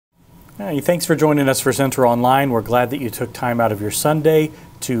Hey, thanks for joining us for Central Online. We're glad that you took time out of your Sunday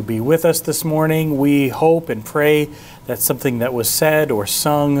to be with us this morning. We hope and pray that something that was said or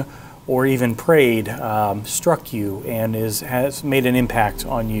sung or even prayed struck you and has made an impact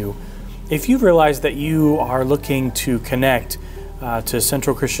on you. If you realize that you are looking to connect to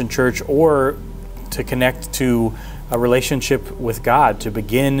Central Christian Church or to connect to a relationship with God, to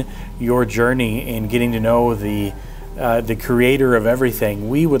begin your journey in getting to know the creator of everything,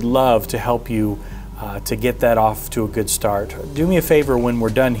 we would love to help you to get that off to a good start. Do me a favor when we're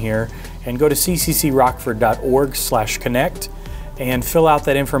done here and go to cccrockford.org/connect and fill out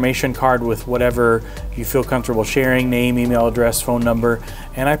that information card with whatever you feel comfortable sharing, name, email address, phone number,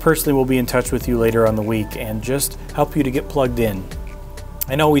 and I personally will be in touch with you later on the week and just help you to get plugged in.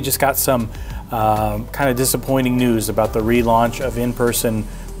 I know we just got some kind of disappointing news about the relaunch of in-person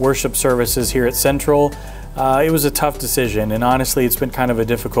worship services here at Central. It was a tough decision, and honestly it's been kind of a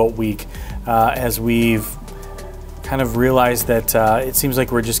difficult week as we've kind of realized that it seems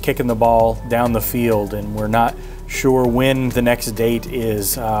like we're just kicking the ball down the field and we're not sure when the next date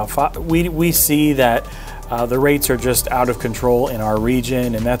is. We see that the rates are just out of control in our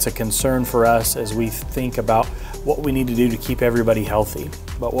region, and that's a concern for us as we think about what we need to do to keep everybody healthy.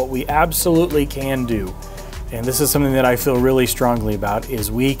 But what we absolutely can do, and this is something that I feel really strongly about,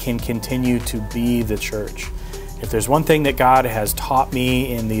 is we can continue to be the church. If there's one thing that God has taught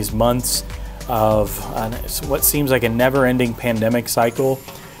me in these months of what seems like a never-ending pandemic cycle,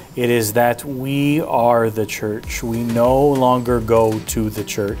 it is that we are the church. We no longer go to the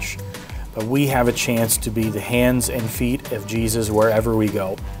church, but we have a chance to be the hands and feet of Jesus wherever we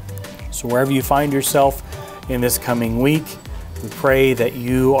go. So wherever you find yourself in this coming week, we pray that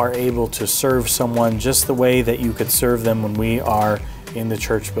you are able to serve someone just the way that you could serve them when we are in the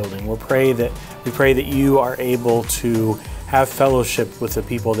church building. We pray that you are able to have fellowship with the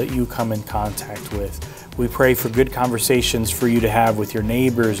people that you come in contact with. We pray for good conversations for you to have with your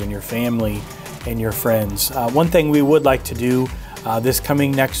neighbors and your family and your friends. One thing we would like to do this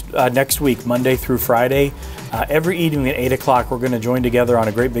coming next week, Monday through Friday, every evening at 8 o'clock, we're going to join together on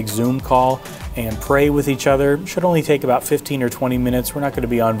a great big Zoom call and pray with each other. It should only take about 15 or 20 minutes. We're not going to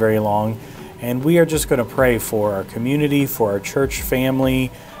be on very long. And we are just going to pray for our community, for our church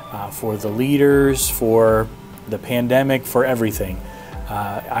family, for the leaders, for the pandemic, for everything.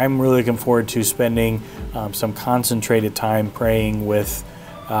 I'm really looking forward to spending some concentrated time praying with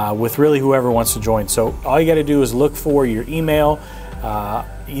really whoever wants to join. So all you got to do is look for your email.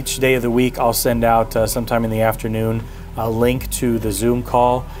 Each day of the week I'll send out sometime in the afternoon a link to the Zoom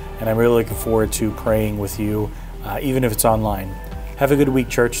call, and I'm really looking forward to praying with you, even if it's online. Have a good week,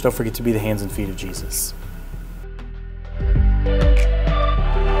 church. Don't forget to be the hands and feet of Jesus.